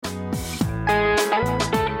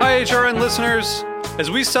HRN listeners.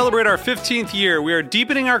 As we celebrate our 15th year, we are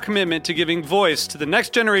deepening our commitment to giving voice to the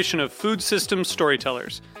next generation of food systems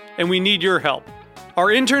storytellers, and we need your help. Our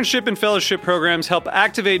internship and fellowship programs help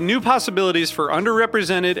activate new possibilities for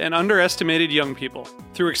underrepresented and underestimated young people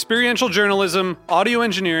through experiential journalism, audio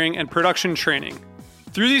engineering, and production training.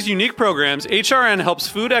 Through these unique programs, HRN helps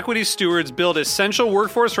food equity stewards build essential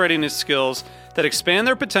workforce readiness skills that expand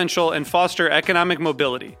their potential and foster economic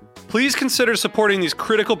mobility. Please consider supporting these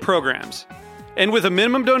critical programs. And with a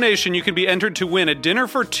minimum donation, you can be entered to win a dinner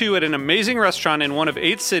for two at an amazing restaurant in one of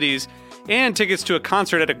 8 cities and tickets to a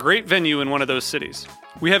concert at a great venue in one of those cities.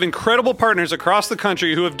 We have incredible partners across the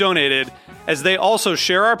country who have donated, as they also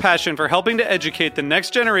share our passion for helping to educate the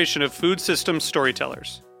next generation of food systems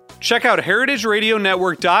storytellers. Check out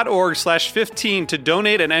heritageradionetwork.org/15 to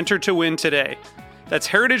donate and enter to win today. That's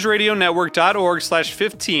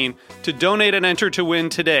heritageradionetwork.org/15 to donate and enter to win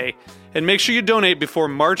today. And make sure you donate before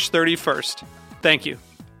March 31st. Thank you.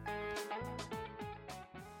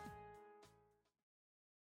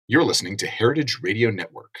 You're listening to Heritage Radio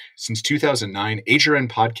Network. Since 2009, HRN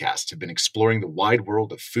podcasts have been exploring the wide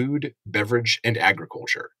world of food, beverage, and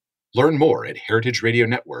agriculture. Learn more at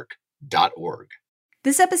heritageradionetwork.org.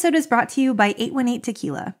 This episode is brought to you by 818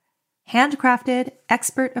 Tequila. Handcrafted,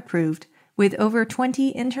 expert approved, with over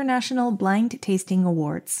 20 international blind tasting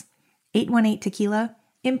awards. 818 Tequila,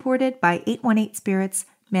 imported by 818 Spirits,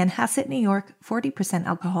 Manhasset, New York, 40%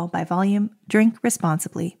 alcohol by volume. Drink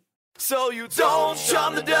responsibly. So you don't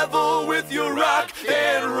charm the devil with your rock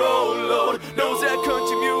and roll load. Knows that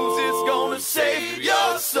country music's gonna save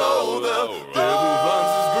your soul. The devil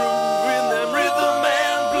runs his groove in them rhythm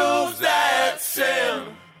and blues that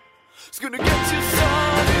sound. It's gonna get you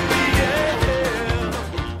some in the end.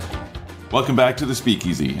 Welcome back to the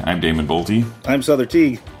Speakeasy. I'm Damon Bolte. I'm Souther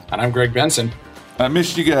Teague. And I'm Greg Benson. I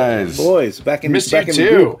missed you guys. Boys, back in Missed back you in too. the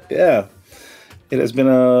group. Yeah. It has been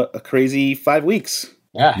a crazy 5 weeks.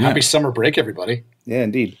 Yeah, happy summer break, everybody. Yeah,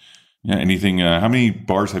 indeed. Yeah, anything, how many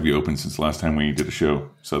bars have you opened since the last time we did a show,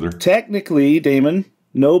 Souther? Technically, Damon,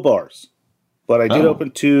 no bars. But I did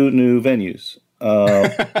open 2 new venues.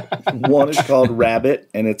 One is called Rabbit,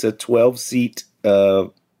 and it's a 12-seat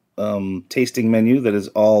tasting menu that is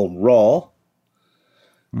all raw.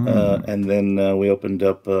 And then we opened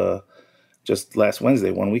up just last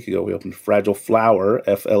Wednesday, 1 week ago, we opened Fragile Flour,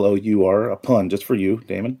 Flour, a pun just for you,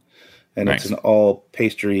 Damon. And Nice. It's an all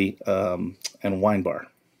pastry and wine bar.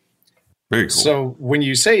 Very cool. So when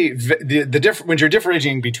you say when you're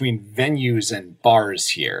differentiating between venues and bars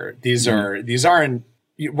here, these aren't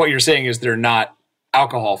what you're saying is they're not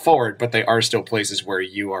alcohol forward, but they are still places where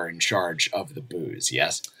you are in charge of the booze.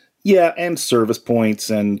 Yes. Yeah, and service points,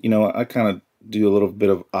 and I kind of do a little bit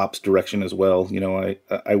of ops direction as well.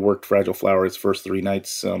 I worked Fragile Flour its first 3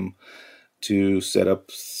 nights to set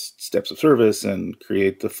up steps of service and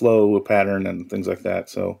create the flow pattern and things like that.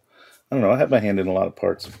 So I don't know. I have my hand in a lot of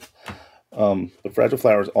parts. But Fragile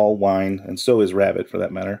Flour is all wine, and so is Rabbit for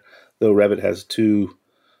that matter. Though Rabbit has 2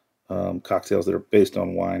 cocktails that are based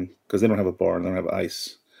on wine because they don't have a bar and they don't have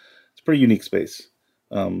ice. It's a pretty unique space.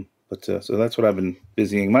 So that's what I've been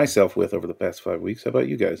busying myself with over the past 5 weeks. How about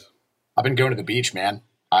you guys? I've been going to the beach, man.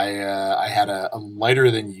 I had a lighter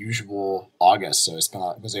than usual August, so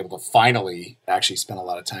I was able to finally actually spend a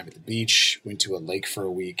lot of time at the beach. Went to a lake for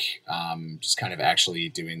a week, just kind of actually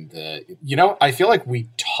doing I feel like we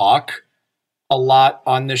talk a lot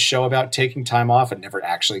on this show about taking time off and never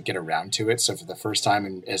actually get around to it. So for the first time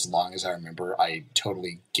in as long as I remember, I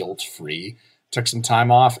totally guilt-free took some time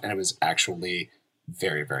off, and it was actually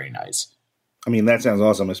very, very nice. I mean, that sounds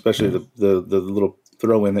awesome, especially the little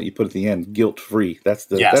throw in that you put at the end, guilt-free. That's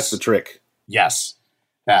the trick. Yes.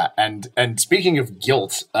 Yeah. And speaking of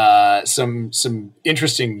guilt, some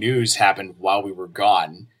interesting news happened while we were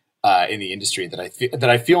gone in the industry that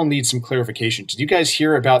I feel needs some clarification. Did you guys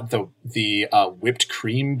hear about the whipped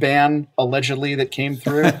cream ban allegedly that came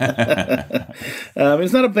through?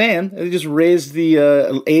 It's not a ban. They just raised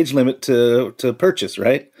the age limit to purchase,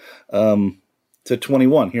 right? To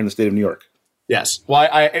 21 here in the state of New York. Yes. Well,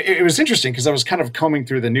 it was interesting because I was kind of combing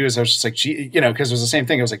through the news. I was just like, because it was the same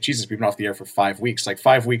thing. I was like, Jesus, we've been off the air for 5 weeks. Like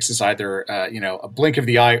 5 weeks is either, a blink of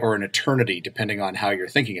the eye or an eternity, depending on how you're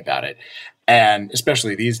thinking about it. And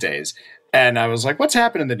especially these days. And I was like, what's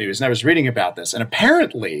happened in the news? And I was reading about this. And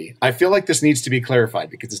apparently, I feel like this needs to be clarified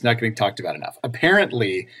because it's not getting talked about enough.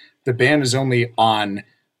 Apparently, the ban is only on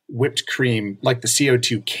whipped cream, like the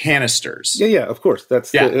CO2 canisters. Yeah, of course.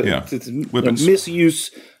 That's it's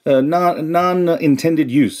misuse,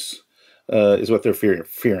 non-intended use is what they're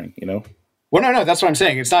fearing, Well, no, that's what I'm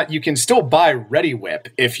saying. It's not, you can still buy Ready Whip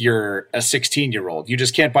if you're a 16-year-old. You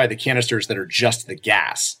just can't buy the canisters that are just the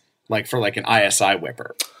gas. like for like an ISI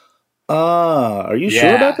whipper. Are you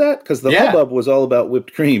sure about that? Because the hubbub was all about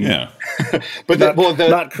whipped cream. Yeah. But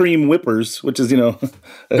not cream whippers, which is, I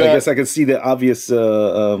guess I can see the obvious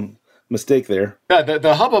mistake there. Yeah,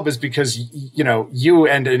 the hubbub is because, you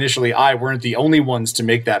and initially I weren't the only ones to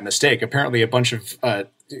make that mistake. Apparently a bunch of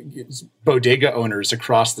bodega owners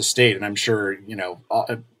across the state, and I'm sure,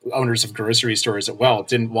 owners of grocery stores as well,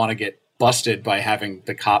 didn't want to get busted by having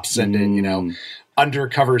the cops send in,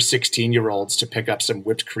 undercover 16-year-olds to pick up some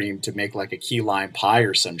whipped cream to make like a key lime pie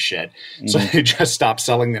or some shit. So they just stopped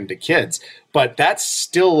selling them to kids. But that's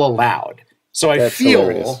still allowed. So I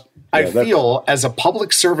feel as a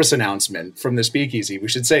public service announcement from the Speakeasy, we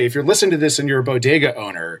should say, if you're listening to this and you're a bodega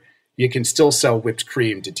owner, you can still sell whipped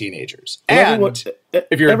cream to teenagers. And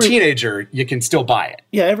if you're a teenager, you can still buy it.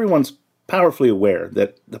 Yeah, everyone's powerfully aware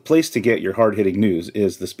that the place to get your hard-hitting news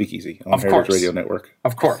is the Speakeasy on Heritage Radio Network.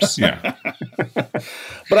 Of course. Yeah.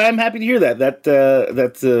 But I'm happy to hear that.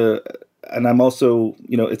 And I'm also,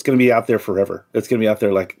 it's going to be out there forever. It's going to be out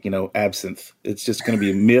there like, absinthe. It's just going to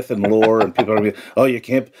be myth and lore, and people are going to be, oh, you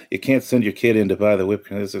can't send your kid in to buy the whipped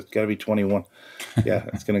cream. It's got to be 21. Yeah,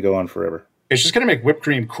 it's going to go on forever. It's just going to make whipped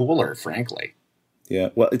cream cooler, frankly. Yeah,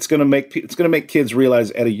 well, it's going to make kids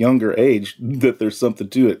realize at a younger age that there's something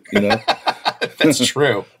to it. That's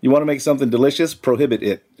true. You want to make something delicious? Prohibit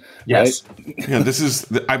it. Yes. Right?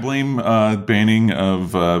 Yeah, I blame banning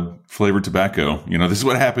of flavored tobacco. This is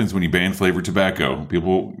what happens when you ban flavored tobacco.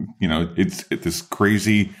 People, it's this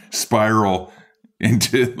crazy spiral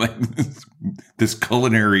into like this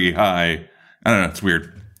culinary high. I don't know. It's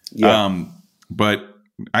weird. Yeah. But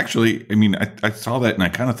actually, I saw that and I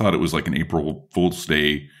kind of thought it was like an April Fool's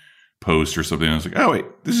Day post or something. I was like, oh wait,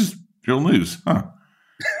 this is real news. Huh.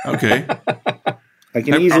 Okay. I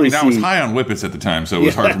can easily see. I was high on whippets at the time, so it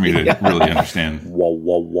was hard for me to really understand.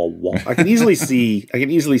 Whoa. I can easily see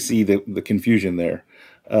the confusion there.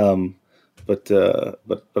 But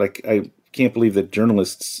I can't believe that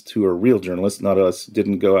journalists who are real journalists, not us,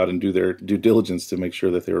 didn't go out and do their due diligence to make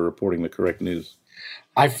sure that they were reporting the correct news.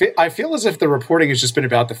 I feel as if the reporting has just been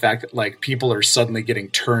about the fact that like people are suddenly getting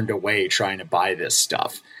turned away trying to buy this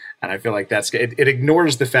stuff. And I feel like it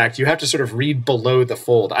ignores the fact you have to sort of read below the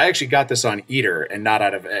fold. I actually got this on Eater and not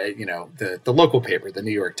out of, the local paper, the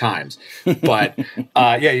New York Times. But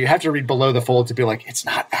you have to read below the fold to be like, it's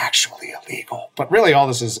not actually illegal. But really all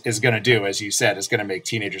this is going to do, as you said, is going to make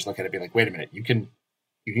teenagers look at it and be like, wait a minute, you can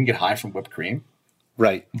get high from whipped cream?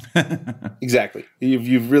 Right. Exactly.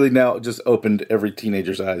 You've really now just opened every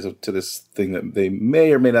teenager's eyes to this thing that they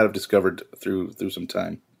may or may not have discovered through some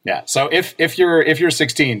time. Yeah. So if you're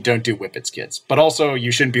 16, don't do whippets, kids. But also, you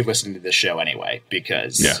shouldn't be listening to this show anyway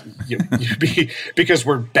because because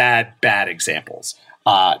we're bad examples,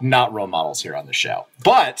 not role models here on the show.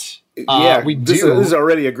 But this is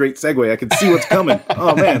already a great segue. I can see what's coming.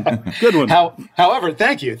 Oh man, good one. However,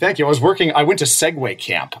 thank you. I went to Segway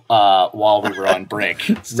camp while we were on break.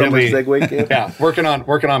 Segway camp. Yeah, working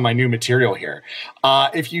on my new material here.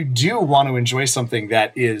 If you do want to enjoy something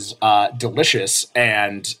that is delicious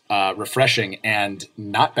and refreshing and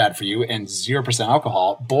not bad for you and 0%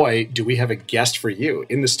 alcohol, boy, do we have a guest for you.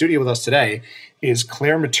 In the studio with us today is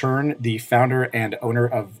Claire Materne, the founder and owner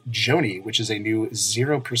of Joni, which is a new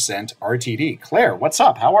 0% RTD. Claire, what's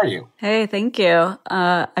up? How are you? Hey, thank you.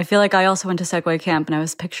 I feel like I also went to Segway camp and I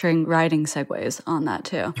was picturing riding Segways on that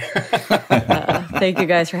too. Thank you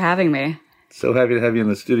guys for having me. So happy to have you in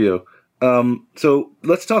the studio. So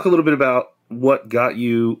let's talk a little bit about what got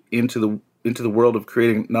you into the world of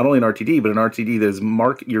creating not only an RTD, but an RTD that is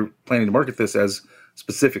you're planning to market this as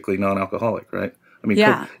specifically non-alcoholic, right? I mean,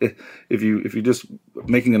 yeah. If you're just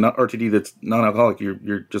making an RTD that's non-alcoholic,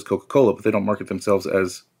 you're just Coca-Cola, but they don't market themselves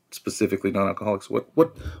as specifically non-alcoholics.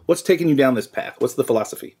 What's taking you down this path? What's the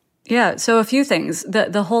philosophy? Yeah, so a few things.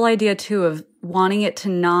 The whole idea too of wanting it to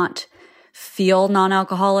not feel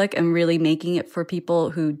non-alcoholic and really making it for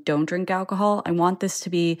people who don't drink alcohol. I want this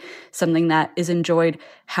to be something that is enjoyed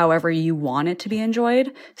however you want it to be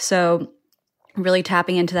enjoyed. So really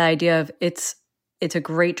tapping into the idea of it's a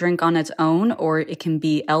great drink on its own, or it can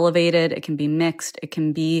be elevated, it can be mixed, it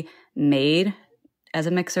can be made as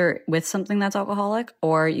a mixer with something that's alcoholic,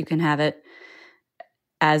 or you can have it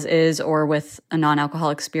as is or with a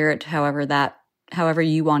non-alcoholic spirit, however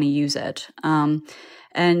you want to use it.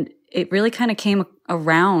 And it really kind of came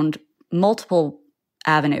around multiple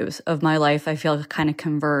avenues of my life. I feel kind of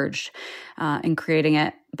converged in creating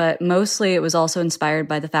it, but mostly it was also inspired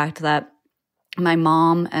by the fact that My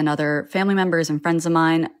mom and other family members and friends of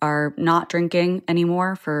mine are not drinking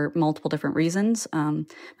anymore for multiple different reasons. My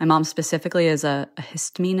mom specifically is a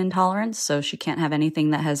histamine intolerance, so she can't have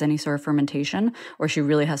anything that has any sort of fermentation, or she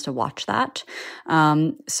really has to watch that.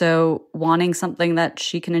 So wanting something that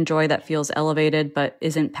she can enjoy that feels elevated but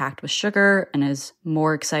isn't packed with sugar and is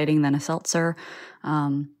more exciting than a seltzer.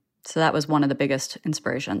 So that was one of the biggest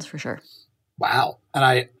inspirations for sure. Wow. And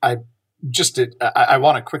I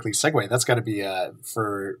want to quickly segue. That's got to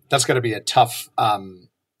be a tough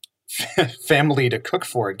family to cook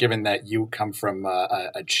for, given that you come from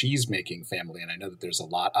a cheese making family. And I know that there's a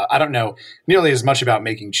lot. I don't know nearly as much about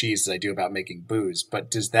making cheese as I do about making booze.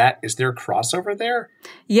 But is there a crossover there?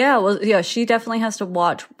 Yeah, well, yeah, she definitely has to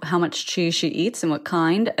watch how much cheese she eats and what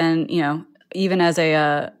kind. And even as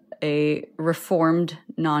a reformed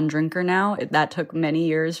non-drinker now, that took many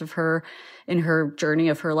years of her in her journey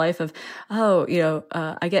of her life of,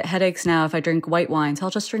 I get headaches now if I drink white wines. I'll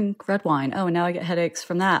just drink red wine. Oh, and now I get headaches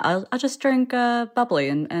from that. I'll just drink bubbly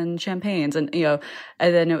and champagnes. And, and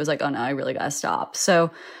then it was like, oh no, I really got to stop.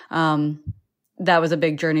 So that was a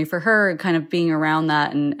big journey for her, kind of being around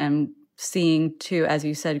that and seeing too, as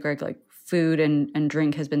you said, Greg, like food and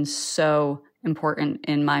drink has been so important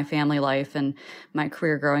in my family life and my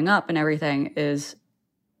career growing up and everything, is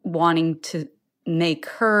wanting to make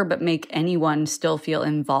her, but make anyone still feel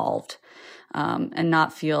involved, and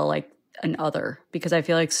not feel like an other. Because I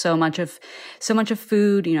feel like so much of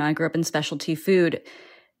food, I grew up in specialty food.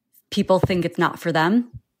 People think it's not for them.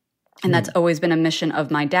 And that's always been a mission of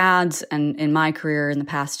my dad's and in my career in the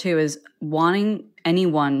past too, is wanting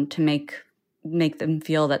anyone to make them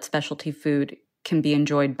feel that specialty food can be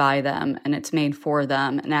enjoyed by them and it's made for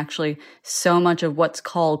them. And actually so much of what's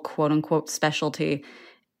called quote unquote specialty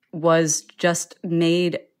was just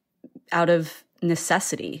made out of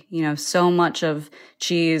necessity. So much of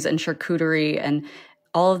cheese and charcuterie and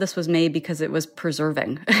all of this was made because it was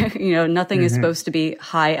preserving. Nothing is supposed to be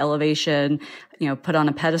high elevation, put on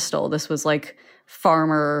a pedestal. This was like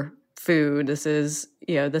farmer food. This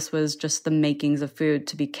was just the makings of food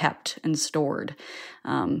to be kept and stored.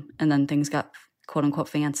 And then things got quote unquote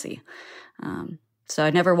fancy. So I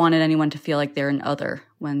never wanted anyone to feel like they're an other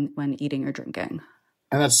when eating or drinking.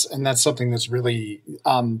 And that's something that's really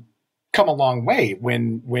come a long way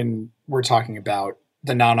when we're talking about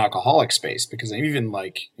the non-alcoholic space, because even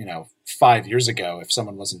 5 years ago, if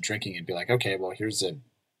someone wasn't drinking, it'd be like, okay, well, here's a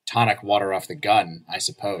tonic water off the gun, I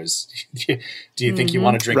suppose. Do you think you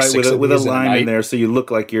want to drink six with a these lime in in there so you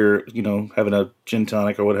look like you're having a gin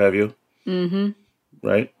tonic or what have you? Mm-hmm.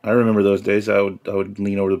 Right. I remember those days. I would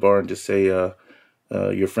lean over the bar and just say,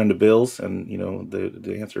 "Your friend of Bill's," and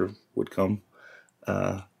the answer would come.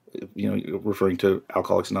 Referring to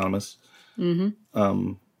Alcoholics Anonymous.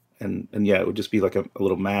 Mm-hmm. And yeah, it would just be like a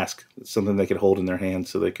little mask, something they could hold in their hand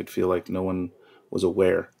so they could feel like no one was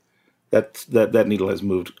aware. That needle has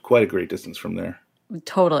moved quite a great distance from there.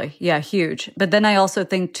 Totally. Yeah, huge. But then I also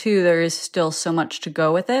think too, there is still so much to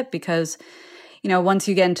go with it because, once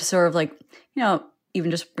you get into sort of like, even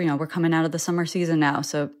just, we're coming out of the summer season now.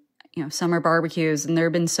 So, summer barbecues, and there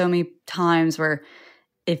have been so many times where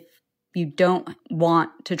if you don't want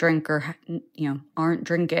to drink or, aren't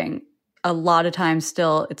drinking, a lot of times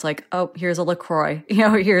still it's like, oh, here's a LaCroix,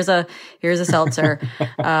 here's a seltzer.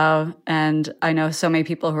 And I know so many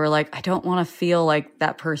people who are like, I don't want to feel like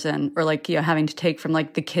that person, or like, having to take from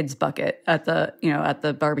like the kids bucket at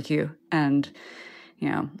the barbecue and,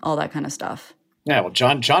 all that kind of stuff. Yeah, well,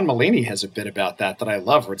 John Mulaney has a bit about that I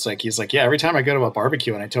love, where it's like, he's like, yeah, every time I go to a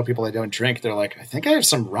barbecue and I tell people I don't drink, they're like, I think I have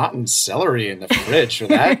some rotten celery in the fridge. Will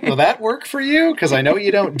that work for you? Because I know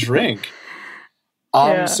you don't drink.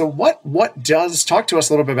 Yeah. So what does, talk to us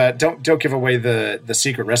a little bit about, don't give away the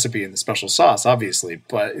secret recipe and the special sauce, obviously,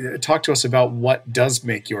 but talk to us about what does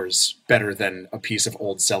make yours better than a piece of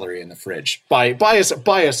old celery in the fridge by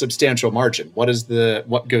a substantial margin.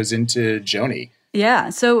 What goes into Joni? Yeah.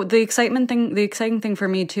 So the exciting thing for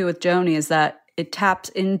me too with Joni is that it taps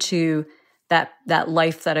into that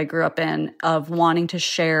life that I grew up in of wanting to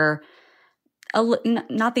share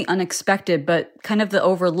not the unexpected, but kind of the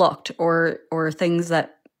overlooked or things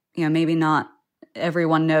that, maybe not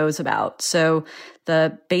everyone knows about. So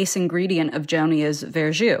the base ingredient of Joni is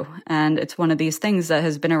verjus, and it's one of these things that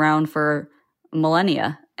has been around for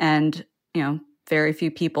millennia. And, very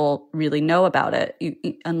few people really know about it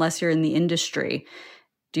unless you're in the industry.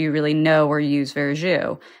 Do you really know or use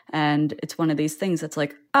verjus? And it's one of these things that's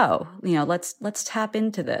like, oh, let's tap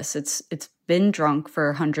into this. It's been drunk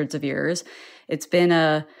for hundreds of years. It's been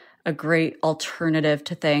a great alternative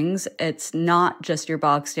to things. It's not just your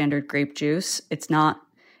bog standard grape juice. It's not,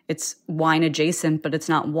 it's wine adjacent, but it's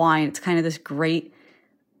not wine. It's kind of this great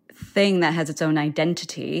thing that has its own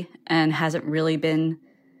identity and hasn't really been,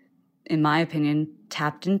 in my opinion,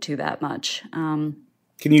 tapped into that much.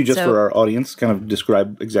 Can you for our audience kind of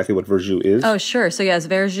describe exactly what verjus is? Oh, sure. So yes,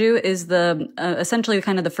 verjus is the essentially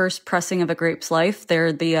kind of the first pressing of a grape's life.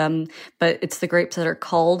 They're the but it's the grapes that are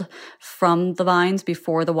culled from the vines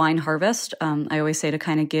before the wine harvest. I always say to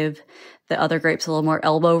kind of give the other grapes a little more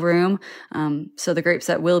elbow room. So the grapes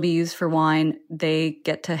that will be used for wine, they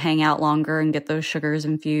get to hang out longer and get those sugars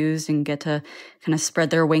infused and get to kind of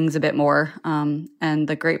spread their wings a bit more. And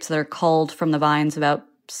the grapes that are culled from the vines about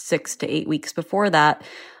 6 to 8 weeks before that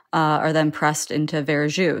are then pressed into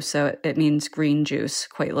verjus. So it means green juice,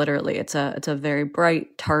 quite literally. It's a very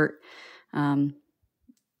bright, tart,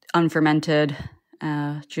 unfermented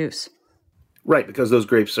juice. Right, because those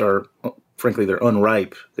grapes are, frankly, they're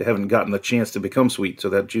unripe. They haven't gotten the chance to become sweet, so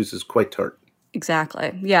that juice is quite tart.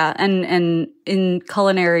 Exactly. Yeah, and in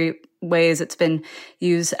culinary ways, it's been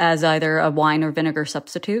used as either a wine or vinegar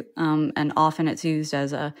substitute, and often it's used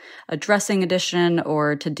as a dressing addition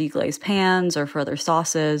or to deglaze pans or for other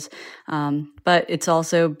sauces. But it's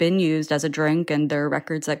also been used as a drink, and there are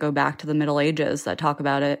records that go back to the Middle Ages that talk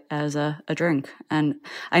about it as a drink. And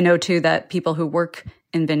I know, too, that people who work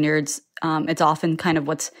in vineyards, it's often kind of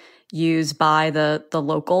what's used by the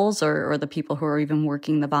locals or the people who are even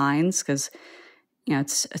working the vines, because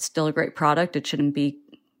it's still a great product. It shouldn't be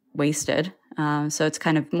wasted. So it's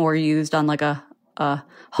kind of more used on like a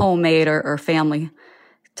homemade or family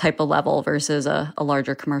type of level versus a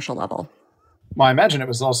larger commercial level. Well, I imagine it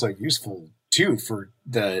was also useful too for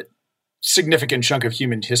the significant chunk of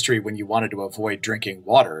human history when you wanted to avoid drinking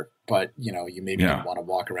water, but you maybe didn't want to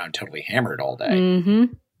walk around totally hammered all day. Mm-hmm.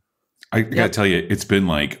 I gotta tell you, it's been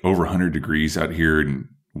like over 100 degrees out here in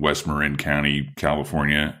West Marin County,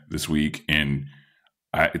 California this week. And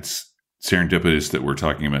it's serendipitous that we're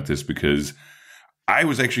talking about this because I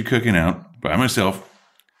was actually cooking out by myself,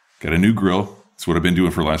 got a new grill. That's what I've been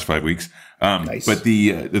doing for the last 5 weeks. Nice. But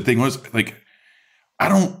the thing was, like, I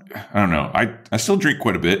don't know. I still drink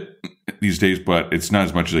quite a bit these days, but it's not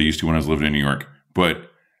as much as I used to when I was living in New York. But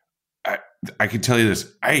I can tell you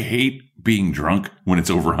this, I hate being drunk when it's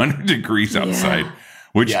over 100 degrees outside,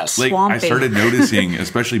 which like Swampy. I started noticing,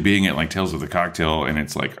 especially being at like Tales of the Cocktail and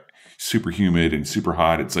it's like super humid and super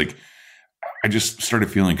hot. It's like, I just started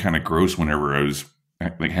feeling kind of gross whenever I was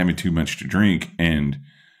like having too much to drink. And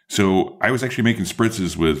so I was actually making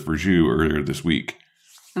spritzes with verjus earlier this week.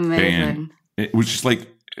 Amazing. And it was just like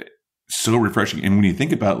so refreshing. And when you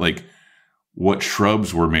think about like what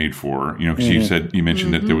shrubs were made for, because you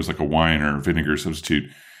mentioned that there was like a wine or vinegar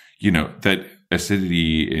substitute, that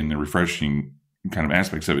acidity and the refreshing kind of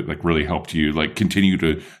aspects of it like really helped you like continue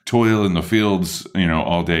to toil in the fields,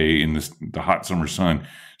 all day in the hot summer sun.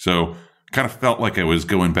 So kind of felt like I was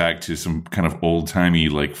going back to some kind of old timey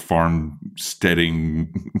like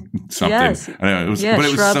farmsteading something. Yes. I don't know, it was, yeah, but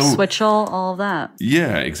it was shrubs, so switchel, all of that.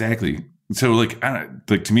 Yeah, exactly. So like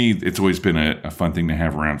to me, it's always been a fun thing to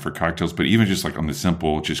have around for cocktails. But even just like on the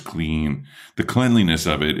simple, just clean, the cleanliness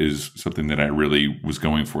of it is something that I really was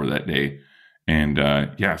going for that day. And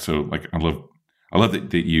so like I love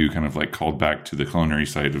that you kind of like called back to the culinary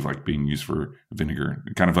side of like being used for vinegar.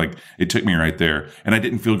 Kind of like it took me right there, and I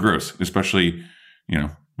didn't feel gross, especially when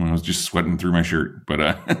I was just sweating through my shirt. But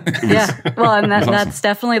well, and awesome. that's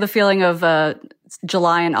definitely the feeling of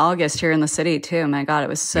July and August here in the city too. My God, it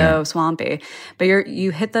was so swampy. But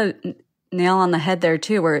you hit the nail on the head there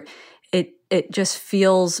too, where it just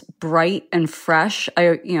feels bright and fresh.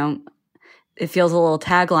 It feels a little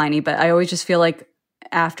tagliney, but I always just feel like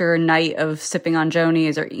after a night of sipping on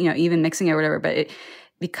Joni's or, even mixing it or whatever, but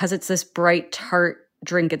because it's this bright, tart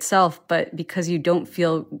drink itself, but because you don't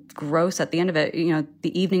feel gross at the end of it,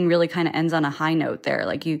 the evening really kind of ends on a high note there.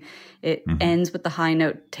 Like it ends with the high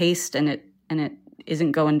note taste and it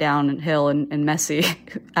isn't going downhill and messy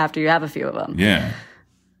after you have a few of them. Yeah.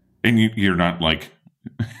 And you're not like,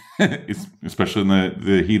 especially in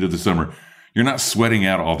the heat of the summer, you're not sweating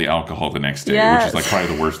out all the alcohol the next day, which is like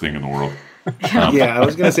probably the worst thing in the world. Yeah, I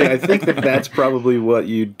was going to say, I think that's probably what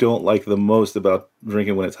you don't like the most about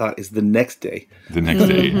drinking when it's hot is the next day. The next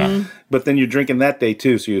day, yeah. But then you're drinking that day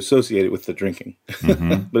too, so you associate it with the drinking.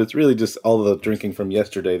 But it's really just all the drinking from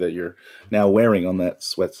yesterday that you're now wearing on that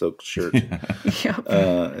sweat-soaked shirt.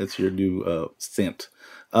 It's your new scent.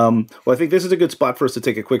 Well, I think this is a good spot for us to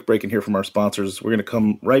take a quick break and hear from our sponsors. We're going to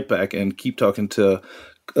come right back and keep talking to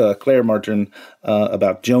Claire Martin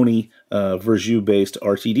about Joni verjus-based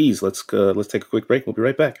RTDs. Let's take a quick break. We'll be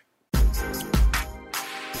right back.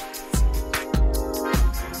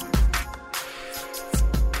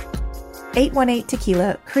 818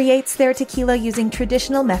 Tequila creates their tequila using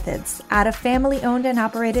traditional methods at a family-owned and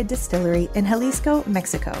operated distillery in Jalisco,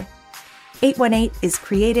 Mexico. 818 is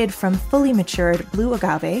created from fully matured blue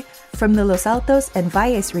agave from the Los Altos and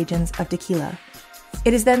Valles regions of tequila.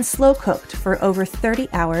 It is then slow cooked for over 30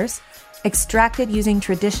 hours, extracted using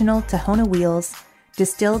traditional Tahona wheels,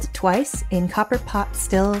 distilled twice in copper pot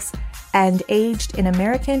stills, and aged in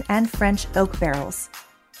American and French oak barrels.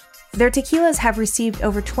 Their tequilas have received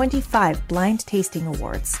over 25 blind tasting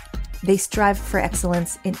awards. They strive for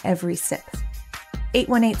excellence in every sip.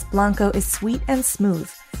 818's Blanco is sweet and smooth,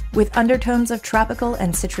 with undertones of tropical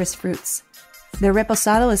and citrus fruits. Their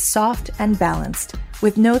Reposado is soft and balanced,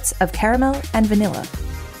 with notes of caramel and vanilla.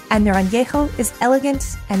 And their Añejo is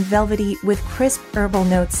elegant and velvety, with crisp herbal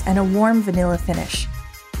notes and a warm vanilla finish.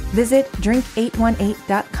 Visit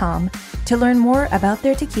drink818.com to learn more about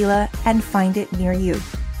their tequila and find it near you.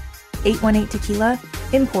 818 Tequila,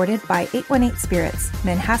 imported by 818 Spirits,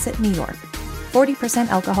 Manhasset, New York. 40%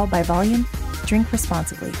 alcohol by volume. Drink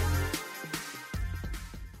responsibly.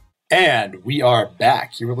 And we are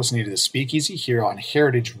back. You were listening to The Speakeasy here on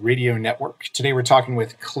Heritage Radio Network. Today we're talking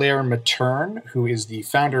with Claire Materne, who is the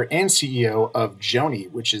founder and CEO of Joni,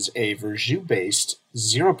 which is a Verjus-based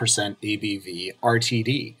 0% ABV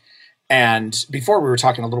RTD. And before we were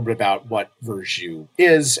talking a little bit about what Verjus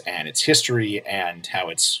is and its history and how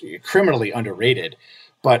it's criminally underrated.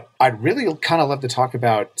 But I'd really kind of love to talk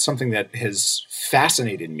about something that has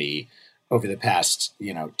fascinated me over the past,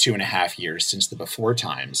 2.5 years since the before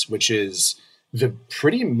times, which is the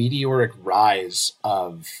pretty meteoric rise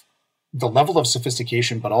of the level of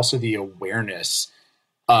sophistication, but also the awareness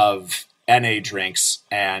of NA drinks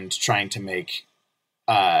and trying to make,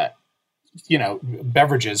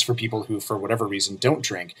 beverages for people who, for whatever reason, don't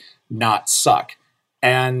drink, not suck.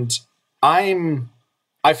 And I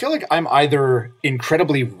feel like I'm either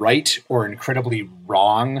incredibly right or incredibly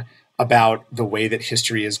wrong about the way that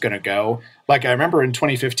history is going to go. Like, I remember in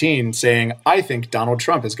 2015 saying, I think Donald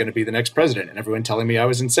Trump is going to be the next president, and everyone telling me I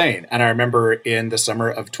was insane. And I remember in the summer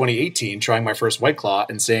of 2018 trying my first White Claw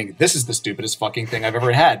and saying, this is the stupidest fucking thing I've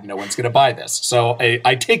ever had. No one's going to buy this. So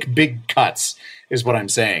I take big cuts, is what I'm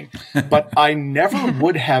saying. But I never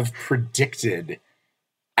would have predicted,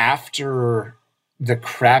 after the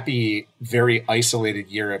crappy, very isolated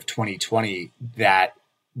year of 2020, that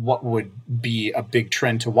what would be a big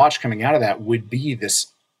trend to watch coming out of that would be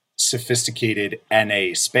this sophisticated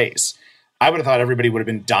NA space. I would have thought everybody would have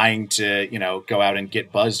been dying to, go out and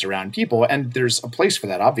get buzzed around people. And there's a place for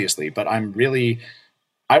that, obviously. But I'm going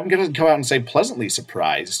to go out and say pleasantly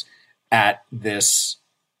surprised at this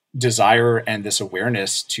desire and this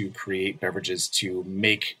awareness to create beverages to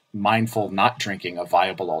make mindful not drinking a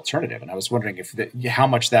viable alternative. And I was wondering how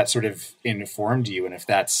much that sort of informed you, and if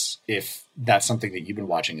that's something that you've been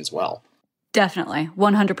watching as well. Definitely,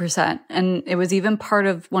 100%. And it was even part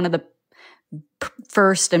of one of the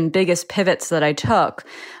first and biggest pivots that I took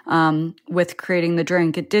with creating the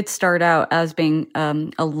drink. It did start out as being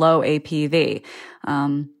a low APV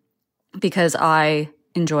because I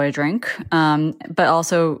enjoy a drink, but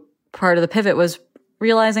also part of the pivot was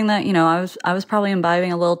realizing that I was probably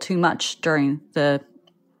imbibing a little too much during the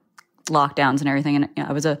lockdowns and everything. And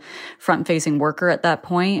I was a front-facing worker at that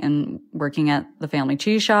point and working at the family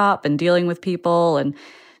cheese shop and dealing with people and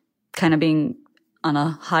kind of being on a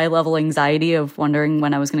high-level anxiety of wondering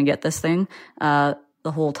when I was going to get this thing the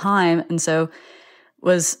whole time. And so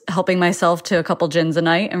was helping myself to a couple gins a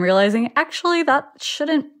night and realizing actually that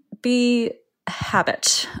shouldn't be a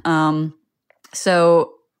habit.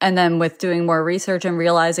 And then with doing more research and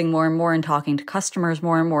realizing more and more and talking to customers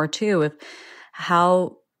more and more too, of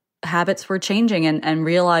how habits were changing and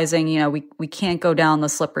realizing, we can't go down the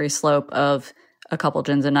slippery slope of a couple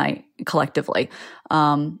gins a night collectively.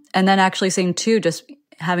 And then actually seeing too, just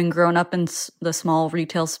having grown up in the small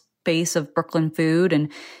retail space of Brooklyn food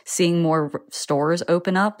and seeing more stores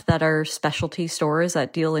open up that are specialty stores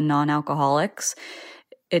that deal in non-alcoholics,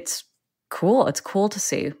 it's cool. It's cool to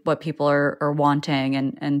see what people are wanting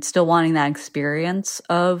and still wanting that experience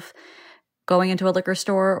of going into a liquor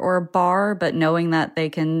store or a bar, but knowing that they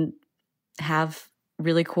can have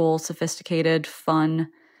really cool, sophisticated, fun,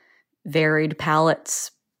 varied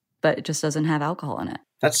palates, but it just doesn't have alcohol in it.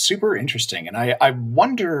 That's super interesting. And I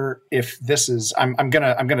wonder if this is, I'm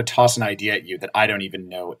gonna toss an idea at you that I don't even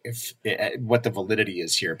know what the validity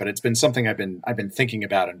is here, but it's been something I've been thinking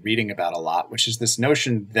about and reading about a lot, which is this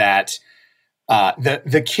notion that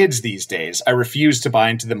the kids these days, I refuse to buy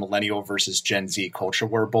into the millennial versus Gen Z culture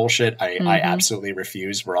war bullshit. I absolutely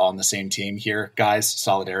refuse. We're all on the same team here, guys.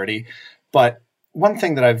 Solidarity. But one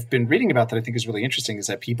thing that I've been reading about that I think is really interesting is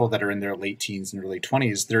that people that are in their late teens and early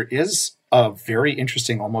 20s, there is a very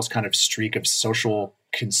interesting, almost kind of streak of social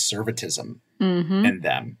conservatism in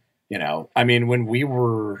them. You know, I mean, when we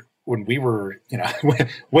were, you know,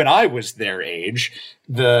 when I was their age,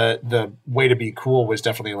 the way to be cool was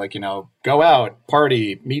definitely like, you know, go out,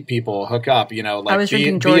 party, meet people, hook up, you know, like I was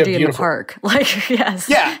drinking Georgie in the park. Like, yes.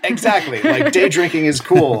 Yeah, exactly. Like day drinking is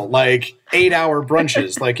cool. Like 8-hour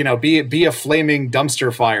brunches, like, you know, be a flaming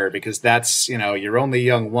dumpster fire because that's, you know, you're only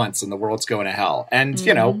young once and the world's going to hell. And,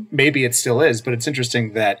 you know, maybe it still is, but it's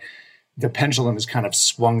interesting that the pendulum has kind of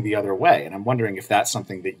swung the other way. And I'm wondering if that's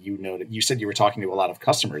something that you know, that you said you were talking to a lot of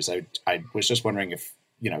customers. I was just wondering if,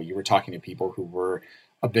 you know, you were talking to people who were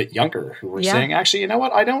a bit younger, who were saying, actually, you know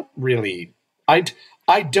what, I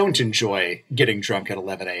don't enjoy getting drunk at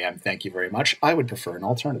 11 a.m. Thank you very much. I would prefer an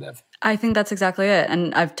alternative. I think that's exactly it.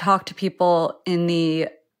 And I've talked to people in the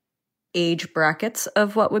age brackets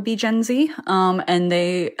of what would be Gen Z. And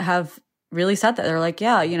they have really said that. They're like,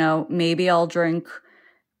 yeah, you know, maybe I'll drink,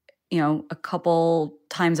 you know, a couple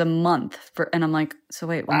times a month and I'm like, so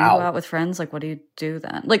wait, when you go out with friends, like, what do you do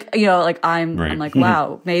then? Like, you know, like I'm like,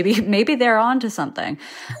 wow, maybe they're on to something.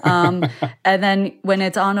 And then when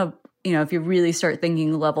it's on a, you know, if you really start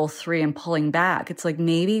thinking level 3 and pulling back, it's like,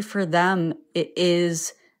 maybe for them, it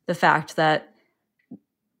is the fact that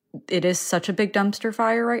it is such a big dumpster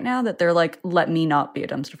fire right now that they're like, let me not be a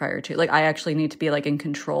dumpster fire too. Like, I actually need to be like in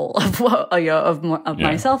control of what, you know, of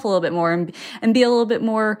myself a little bit more and be a little bit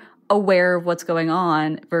more aware of what's going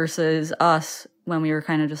on versus us when we were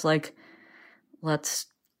kind of just like, let's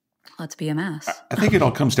be a mess. I think it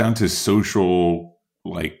all comes down to social,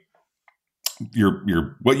 like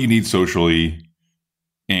your what you need socially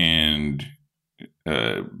and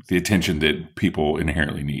the attention that people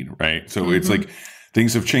inherently need, right? So it's like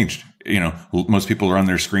things have changed. You know, most people are on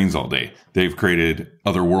their screens all day. They've created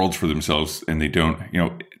other worlds for themselves, and they don't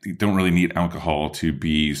really need alcohol to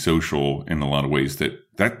be social in a lot of ways.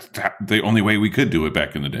 That's the only way we could do it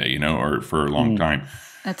back in the day, you know, or for a long time.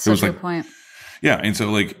 That's such a good point. Yeah, and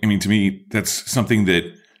so like, I mean, to me, that's something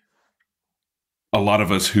that a lot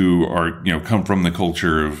of us who are, you know, come from the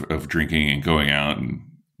culture of drinking and going out and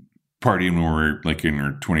partying when we're like in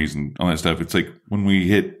our 20s and all that stuff. It's like when we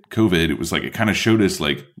hit COVID, it was like, it kind of showed us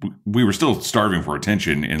like we were still starving for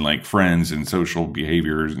attention and like friends and social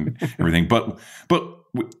behaviors and everything. But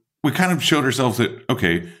we kind of showed ourselves that,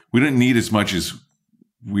 okay, we didn't need as much as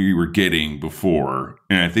we were getting before.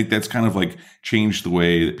 And I think that's kind of like changed the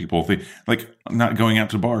way that people think, like not going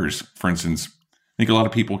out to bars, for instance. I think a lot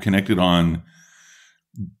of people connected on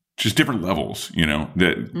just different levels, you know,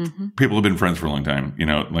 that people have been friends for a long time, you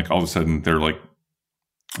know, like all of a sudden they're like,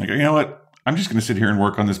 you know what, I'm just going to sit here and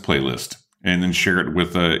work on this playlist and then share it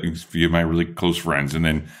with a few of my really close friends. And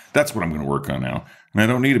then that's what I'm going to work on now. And I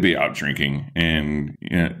don't need to be out drinking and,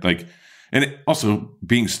 you know, like, and it also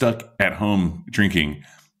being stuck at home drinking,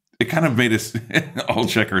 it kind of made us all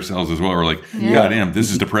check ourselves as well. We're like, God damn,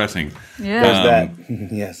 this is depressing. Yeah. There's that.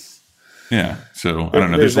 Yes. Yeah. So I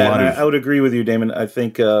don't know. There's a lot of. I would agree with you, Damon. I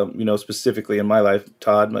think, you know, specifically in my life,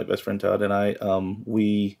 Todd, my best friend Todd, and I,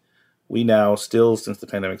 we now still, since the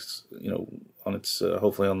pandemic's, you know, on its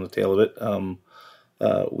hopefully on the tail of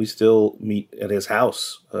it, we still meet at his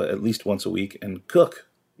house at least once a week and cook.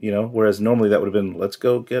 You know, whereas normally that would have been, let's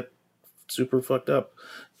go get super fucked up.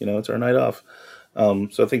 You know, it's our night off.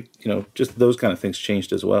 So I think, you know, just those kind of things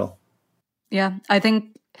changed as well. Yeah, I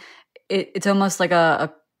think it's almost like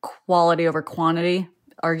a quality over quantity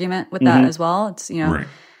argument with that as well. It's, you know,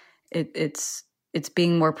 it's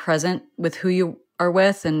being more present with who you are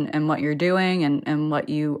with and what you're doing and what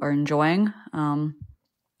you are enjoying.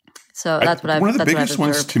 So that's what I've one of the biggest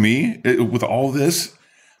ones to me with all this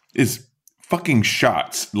is fucking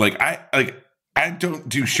shots. Like I don't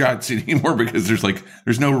do shots anymore because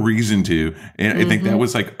there's no reason to. And I think that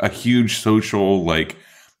was like a huge social, like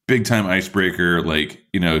big time icebreaker, like,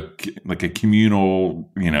 you know, like a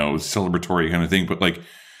communal, you know, celebratory kind of thing. But like, you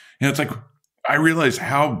know, it's like, I realize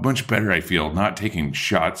how much better I feel not taking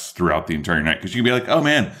shots throughout the entire night. Cause you can be like, oh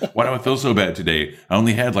man, why do I feel so bad today? I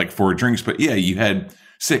only had like 4 drinks, but yeah, you had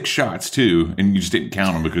 6 shots too. And you just didn't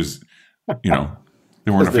count them because, you know,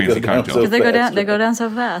 they weren't a fancy cocktail. Because they go down so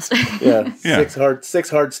fast. Yeah. 6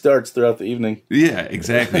 hard starts throughout the evening. Yeah,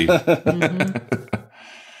 exactly.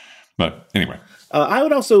 But anyway. I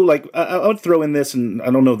would also I would throw in this, and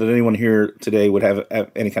I don't know that anyone here today would have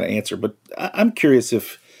any kind of answer, but I'm curious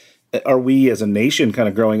if are we as a nation kind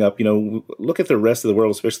of growing up? Look at the rest of the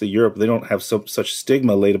world, especially Europe. They don't have such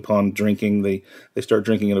stigma laid upon drinking. They start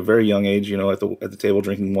drinking at a very young age. At the table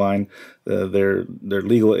drinking wine. Their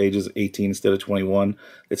legal age is 18 instead of 21.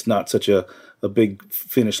 It's not such a big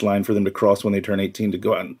finish line for them to cross when they turn 18 to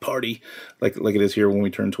go out and party like it is here when we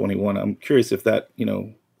turn 21. I'm curious if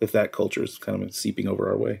that culture is kind of seeping over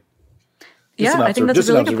our way. Yeah, I think that's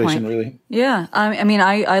a really good point. Really. Yeah, I mean,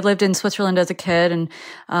 I lived in Switzerland as a kid, and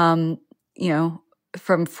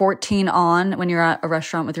from 14 on, when you're at a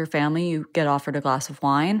restaurant with your family, you get offered a glass of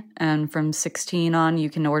wine, and from 16 on,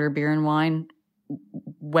 you can order beer and wine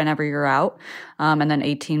whenever you're out, and then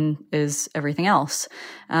 18 is everything else.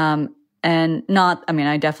 I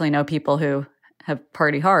definitely know people who have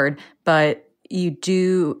party hard, but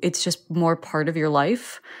it's just more part of your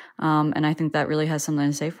life, and I think that really has something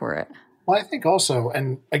to say for it. Well, I think also,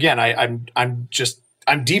 and again, I'm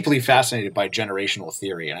deeply fascinated by generational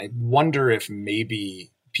theory, and I wonder if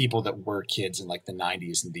maybe people that were kids in like the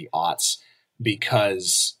 90s and the aughts,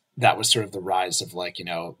 because that was sort of the rise of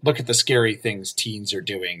look at the scary things teens are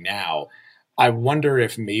doing now. I wonder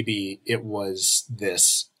if maybe it was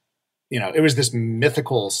this, it was this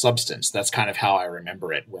mythical substance. That's kind of how I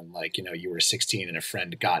remember it when you were 16 and a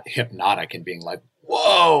friend got hypnotic and being like,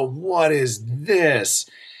 whoa, what is this?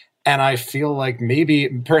 And I feel like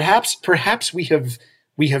perhaps we have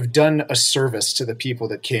done a service to the people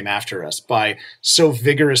that came after us by so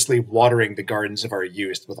vigorously watering the gardens of our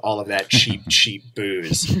youth with all of that cheap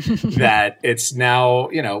booze that it's now,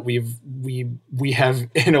 we have,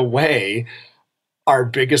 in a way, our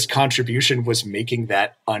biggest contribution was making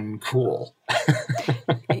that uncool.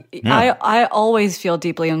 Yeah. I always feel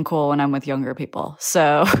deeply uncool when I'm with younger people.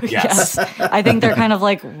 So yes, I think they're kind of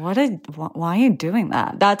like, why are you doing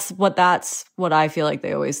that? That's what I feel like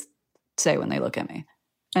they always say when they look at me.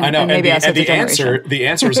 And, I know. And maybe the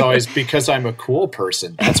answer is always because I'm a cool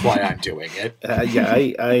person. That's why I'm doing it.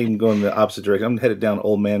 I'm going the opposite direction. I'm headed down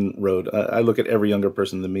old man road. I look at every younger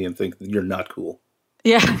person than me and think you're not cool.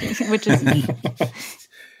 Yeah, which is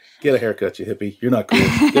get a haircut, you hippie. You're not cool.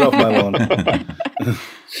 Get off my lawn.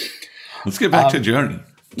 Let's get back to Joni.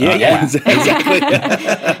 Yeah, exactly.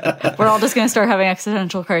 We're all just going to start having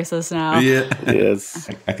existential crisis now. Yeah. Yes.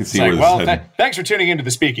 I can see where this is heading. Thanks for tuning into the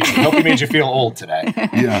Speakeasy. Hope we made you feel old today.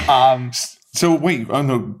 Yeah. So wait,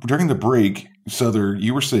 during the break, Souther,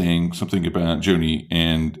 you were saying something about Joni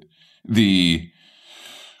and the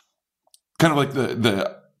kind of like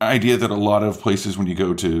the idea that a lot of places when you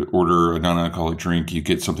go to order a non-alcoholic drink, you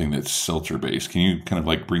get something that's seltzer based. Can you kind of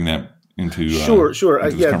like bring that into Sure.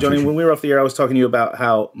 Yeah, Joni, when we were off the air, I was talking to you about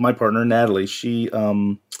how my partner Natalie, she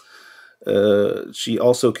also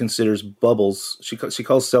considers bubbles. She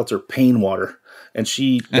calls seltzer pain water, and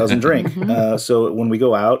she doesn't drink. So when we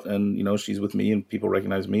go out and she's with me and people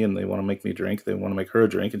recognize me and they want to make me a drink, they want to make her a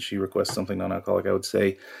drink, and she requests something non-alcoholic, I would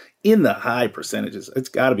say in the high percentages, it's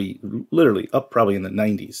got to be literally up probably in the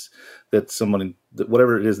 90s that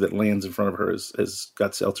whatever it is that lands in front of her has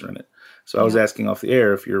got seltzer in it. So I was asking off the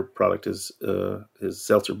air if your product is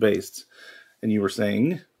seltzer based, and you were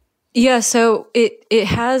saying, yeah. So it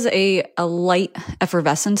has a light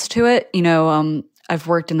effervescence to it. I've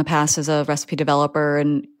worked in the past as a recipe developer,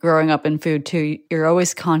 and growing up in food too, you're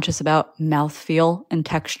always conscious about mouthfeel and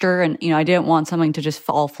texture. And, I didn't want something to just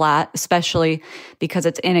fall flat, especially because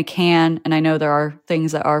it's in a can. And I know there are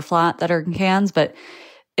things that are flat that are in cans, but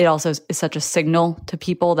it also is such a signal to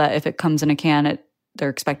people that if it comes in a can, they're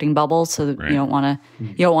expecting bubbles. So right. you don't want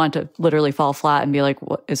it to literally fall flat and be like,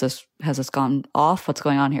 what is this? Has this gone off? What's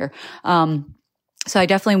going on here? So I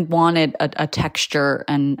definitely wanted a texture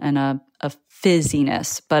and a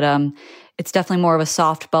fizziness, but it's definitely more of a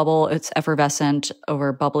soft bubble. It's effervescent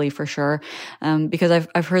over bubbly for sure, because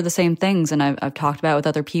I've heard the same things, and I've talked about it with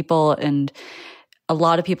other people, and a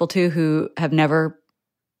lot of people too who have never,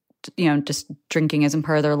 just drinking isn't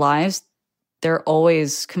part of their lives. They're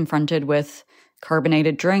always confronted with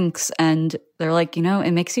carbonated drinks, and they're like,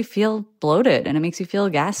 it makes you feel bloated and it makes you feel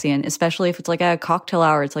gassy, and especially if it's like at a cocktail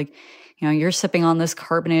hour, it's like, you're sipping on this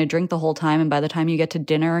carbonated drink the whole time, and by the time you get to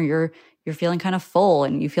dinner, you're feeling kind of full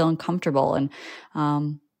and you feel uncomfortable. And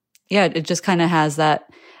it just kind of has that.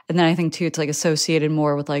 And then I think too, it's like associated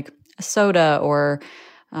more with like a soda or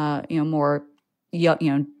more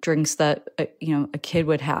drinks that a kid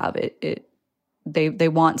would have. They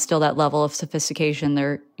want still that level of sophistication.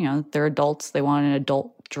 They're adults. They want an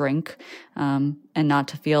adult drink, and not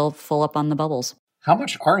to feel full up on the bubbles. How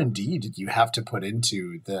much R&D did you have to put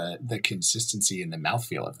into the consistency and the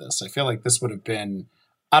mouthfeel of this? I feel like this would have been,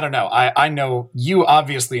 I don't know. I know you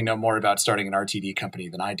obviously know more about starting an RTD company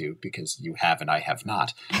than I do, because you have and I have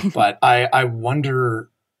not. But I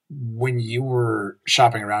wonder when you were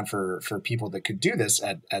shopping around for people that could do this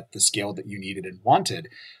at the scale that you needed and wanted,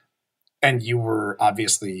 and you were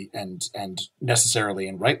obviously and necessarily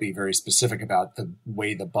and rightly very specific about the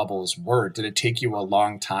way the bubbles were, did it take you a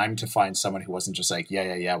long time to find someone who wasn't just like,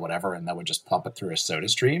 yeah, whatever, and that would just pump it through a soda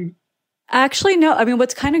stream? Actually, no. I mean,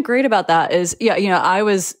 what's kind of great about that is, I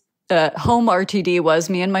was home RTD was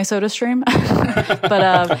me and my soda stream, but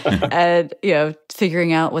and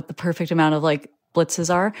figuring out what the perfect amount of like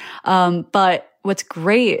blitzes are. But what's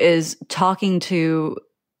great is talking to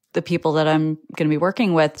the people that I'm going to be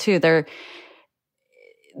working with too. They're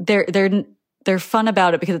fun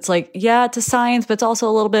about it because it's like, yeah, it's a science, but it's also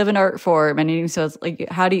a little bit of an art form. And so it's like,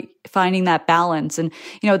 finding that balance? And,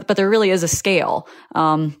 but there really is a scale,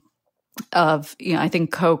 of, I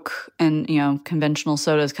think Coke and, conventional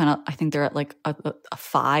sodas I think they're at like a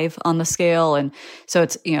 5 on the scale. And so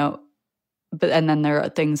it's, and then there are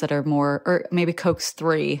things that are more, or maybe Coke's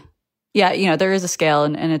 3. Yeah. There is a scale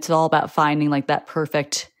and it's all about finding like that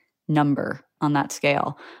perfect number on that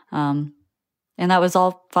scale. And that was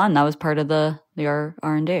all fun. That was part of the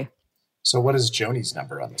R&D. So what is Joni's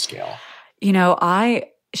number on the scale? I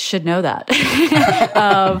should know that.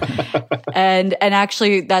 And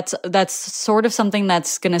actually that's sort of something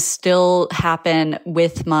that's going to still happen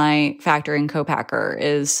with my factory and co-packer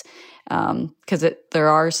is, because there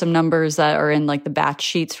are some numbers that are in like the batch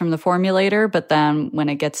sheets from the formulator, but then when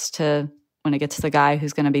it gets to the guy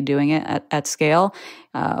who's going to be doing it at scale,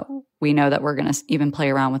 we know that we're going to even play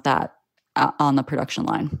around with that on the production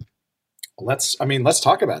line. Let's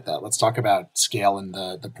talk about that. Let's talk about scale in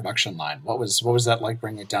the production line. What was that like,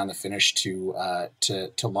 bringing it down the finish to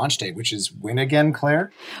launch day, which is when again,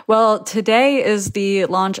 Claire? Well, today is the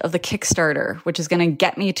launch of the Kickstarter, which is going to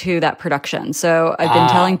get me to that production. So I've been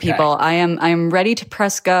telling people I am ready to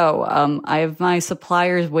press go. I have my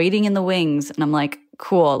suppliers waiting in the wings, and I'm like,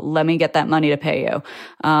 cool, let me get that money to pay you.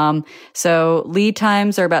 So lead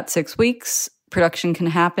times are about 6 weeks. Production can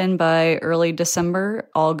happen by early December,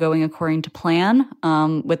 all going according to plan,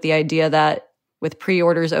 with the idea that with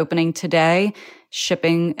pre-orders opening today,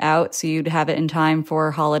 shipping out so you'd have it in time for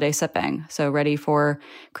holiday sipping. So ready for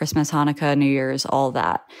Christmas, Hanukkah, New Year's, all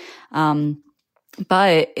that.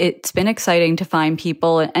 But it's been exciting to find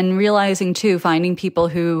people and realizing too, finding people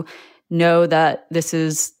who know that this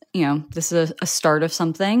is a start of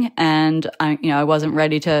something. And I wasn't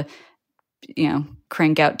ready to,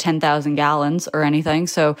 crank out 10,000 gallons or anything.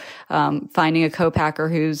 So finding a co-packer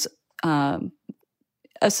who's a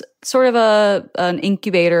sort of an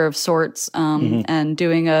incubator of sorts, and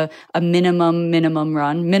doing a minimal minimum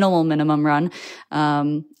run.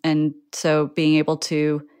 And so being able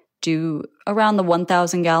to do around the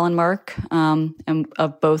 1,000 gallon mark and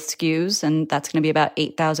of both SKUs, and that's going to be about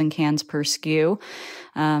 8,000 cans per SKU.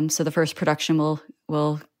 So the first production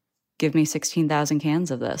will give me 16,000 cans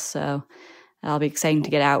of this. So that'll be exciting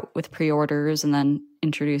to get out with pre-orders and then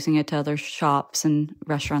introducing it to other shops and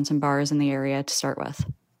restaurants and bars in the area to start with.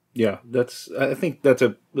 Yeah, I think that's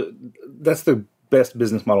the best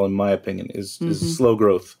business model in my opinion is slow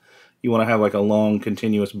growth. You want to have like a long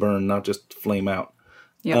continuous burn, not just flame out.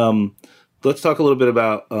 Yeah. Let's talk a little bit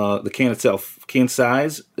about the can itself, can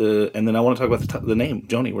size, and then I want to talk about the name.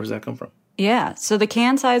 Joni, where does that come from? Yeah, so the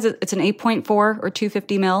can size, it's an 8.4 or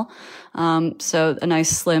 250 mil. So a nice,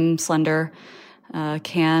 slim, slender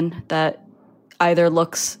can that either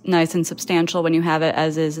looks nice and substantial when you have it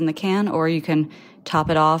as is in the can, or you can top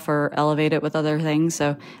it off or elevate it with other things.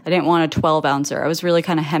 So I didn't want a 12 ouncer. I was really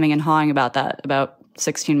kind of hemming and hawing about that about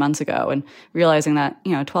 16 months ago and realizing that,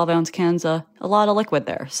 12 ounce can's a lot of liquid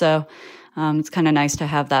there. So it's kind of nice to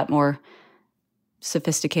have that more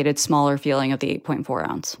sophisticated, smaller feeling of the 8.4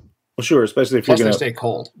 ounce. Well, sure, especially if you're going to stay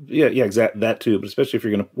cold. Yeah, exactly. That too, but especially if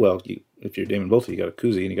you're going to, if you're Damon Both, you got a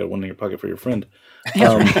koozie and you got one in your pocket for your friend.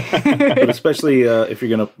 But especially if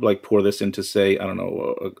you're going to like pour this into, say, I don't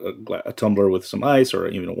know, a tumbler with some ice, or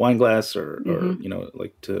even a wine glass, or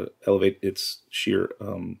like to elevate its sheer,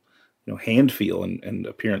 hand feel and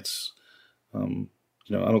appearance. I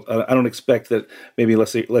don't expect that. Maybe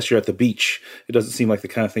unless you're at the beach, it doesn't seem like the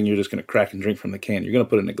kind of thing you're just going to crack and drink from the can. You're going to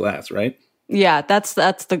put it in a glass, right? Yeah, that's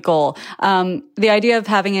the goal. The idea of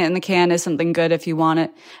having it in the can is something good if you want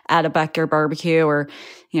it at a backyard barbecue, or,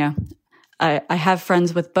 I have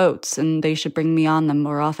friends with boats and they should bring me on them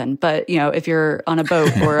more often. But, if you're on a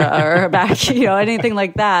boat or a back, anything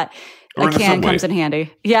like that, a can comes in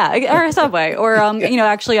handy. Yeah, or a Subway. Or,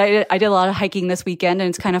 actually I did a lot of hiking this weekend, and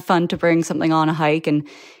it's kind of fun to bring something on a hike and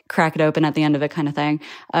crack it open at the end of it kind of thing.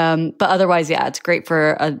 But otherwise, yeah, it's great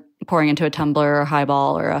for pouring into a tumbler or a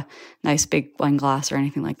highball or a nice big wine glass or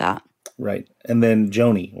anything like that. Right. And then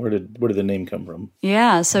Joni, where did the name come from?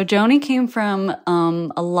 Yeah, so Joni came from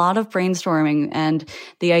a lot of brainstorming, and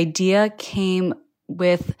the idea came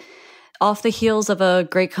with off the heels of a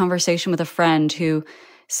great conversation with a friend who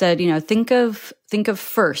said, think of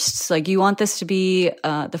firsts. Like, you want this to be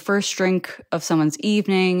the first drink of someone's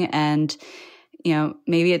evening, and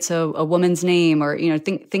maybe it's a woman's name, or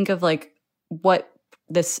think of like what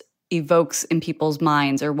this evokes in people's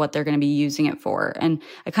minds or what they're going to be using it for. And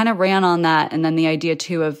I kind of ran on that. And then the idea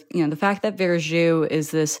too of, the fact that Verjus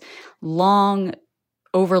is this long,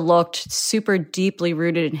 overlooked, super deeply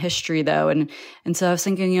rooted in history though. And so I was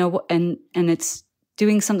thinking, and it's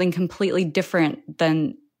doing something completely different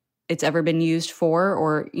than it's ever been used for,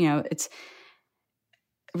 or, it's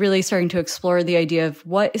really starting to explore the idea of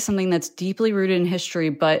what is something that's deeply rooted in history,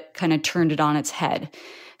 but kind of turned it on its head.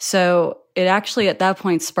 So it actually at that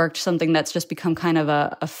point sparked something that's just become kind of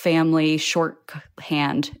a family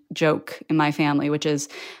shorthand joke in my family, which is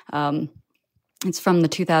it's from the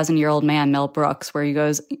 2,000-Year-Old Man, Mel Brooks, where he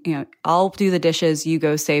goes, I'll do the dishes, you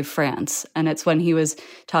go save France. And it's when he was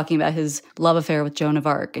talking about his love affair with Joan of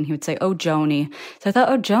Arc, and he would say, oh, Joni. So I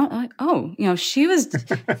thought, she was,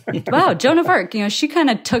 wow, Joan of Arc, she kind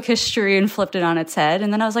of took history and flipped it on its head.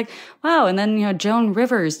 And then I was like, wow. And then, Joan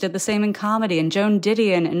Rivers did the same in comedy, and Joan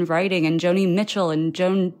Didion in writing, and Joni Mitchell, and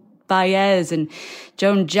Joan Baez and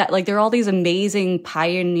Joan Jett, like there are all these amazing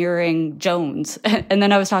pioneering Joans. And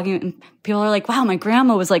then I was talking, and people are like, wow, my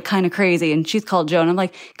grandma was like kind of crazy and she's called Joan. I'm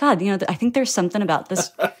like, God, I think there's something about this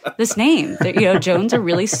name that, Joans are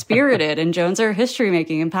really spirited and Joans are history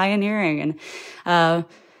making and pioneering. And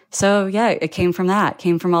so yeah, it came from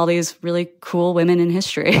all these really cool women in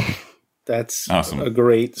history. That's awesome. A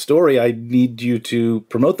great story. I need you to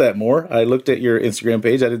promote that more. I looked at your Instagram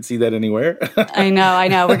page. I didn't see that anywhere. I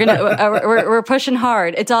know. We're pushing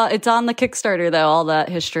hard. It's on the Kickstarter though, all that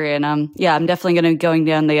history. And I'm definitely going to going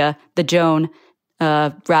down the Joan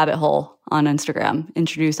rabbit hole on Instagram.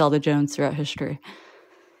 Introduce all the Joans throughout history.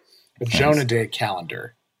 The Jonah Day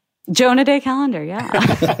calendar. Jonah Day calendar, yeah.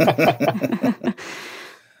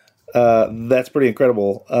 That's pretty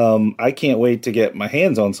incredible. I can't wait to get my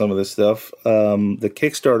hands on some of this stuff. The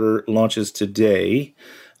Kickstarter launches today,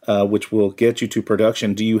 which will get you to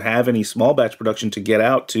production. Do you have any small batch production to get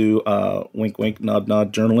out to wink, wink, nod,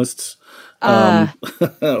 nod journalists, or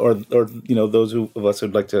those of us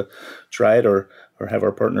who'd like to try it or have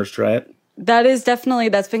our partners try it?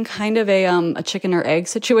 That's been kind of a chicken or egg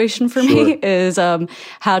situation for me. Is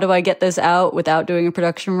how do I get this out without doing a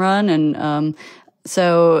production run? And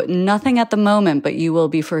so nothing at the moment, but you will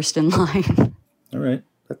be first in line. All right.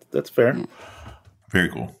 That's fair. Yeah. Very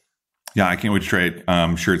cool. Yeah, I can't wait to try it.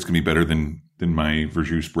 I'm sure it's going to be better than my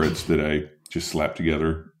Verjus spreads that I just slapped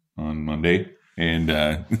together on Monday. And,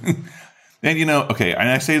 and okay, and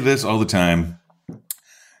I say this all the time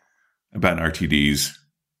about RTDs.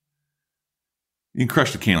 You can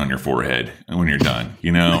crush the can on your forehead when you're done.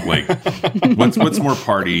 Like what's more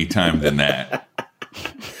party time than that?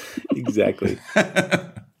 Exactly.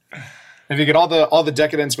 If you get all the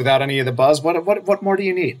decadence without any of the buzz, what more do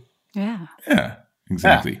you need? Yeah. Yeah,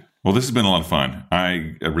 exactly. Yeah. Well, this has been a lot of fun.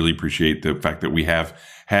 I really appreciate the fact that we have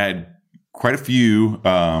had quite a few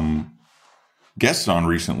guests on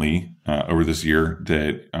recently over this year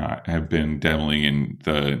that have been dabbling in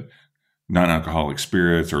the non-alcoholic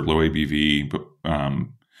spirits or low ABV. But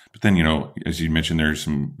then, as you mentioned, there's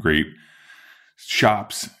some great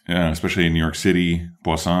shops, especially in New York City.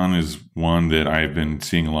 Boisson is one that I've been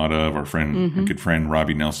seeing a lot of. Our friend, our good friend,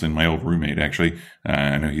 Robbie Nelson, my old roommate, actually.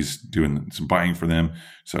 I know he's doing some buying for them.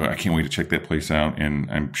 So I can't wait to check that place out. And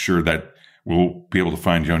I'm sure that we'll be able to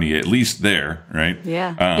find Joni at least there, right?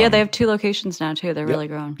 Yeah. They have 2 locations now, too. They're really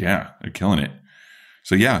growing. Yeah, they're killing it.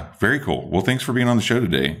 So, yeah, very cool. Well, thanks for being on the show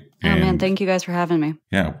today. Man, thank you guys for having me.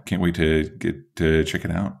 Yeah, can't wait to get to check it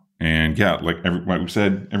out. And yeah, like we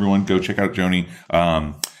said, everyone go check out Joni.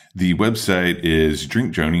 The website is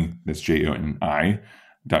drinkjoni, that's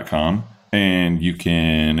JONI.com. And you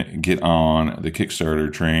can get on the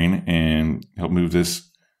Kickstarter train and help move this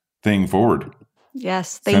thing forward.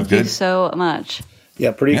 Yes, thank you so much.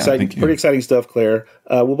 Yeah, pretty exciting stuff, Claire.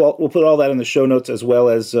 We'll put all that in the show notes, as well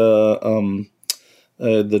as the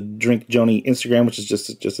Drink Joni Instagram, which is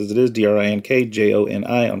just as it is,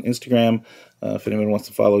 DRINKJONI on Instagram. If anyone wants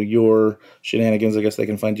to follow your shenanigans, I guess they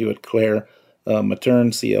can find you at Claire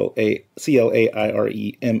Matern,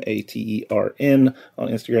 CLAIREMATERN on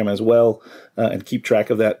Instagram as well, and keep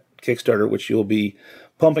track of that Kickstarter, which you'll be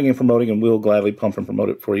pumping and promoting, and we'll gladly pump and promote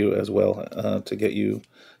it for you as well, to get you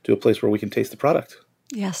to a place where we can taste the product.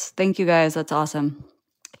 Yes, thank you guys. That's awesome.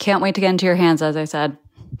 Can't wait to get into your hands, as I said.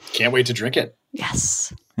 Can't wait to drink it.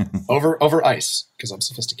 Yes. Over ice, because I'm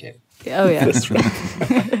sophisticated. Oh, yeah. That's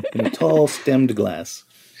right. In a tall stemmed glass.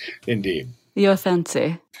 Indeed. You're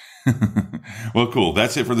fancy. Well, cool.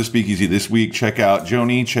 That's it for the Speakeasy this week. Check out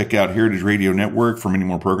Joni. Check out Heritage Radio Network for many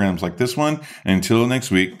more programs like this one. Until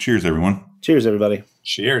next week, cheers, everyone. Cheers, everybody.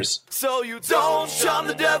 Cheers. So you don't charm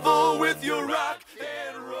the devil with your rock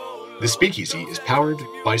and roll. The Speakeasy is powered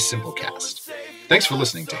by Simplecast. Thanks for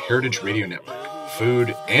listening to Heritage Radio Network,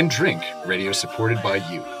 food and drink radio supported by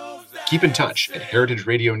you. Keep in touch at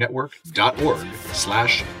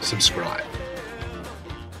heritageradionetwork.org/subscribe.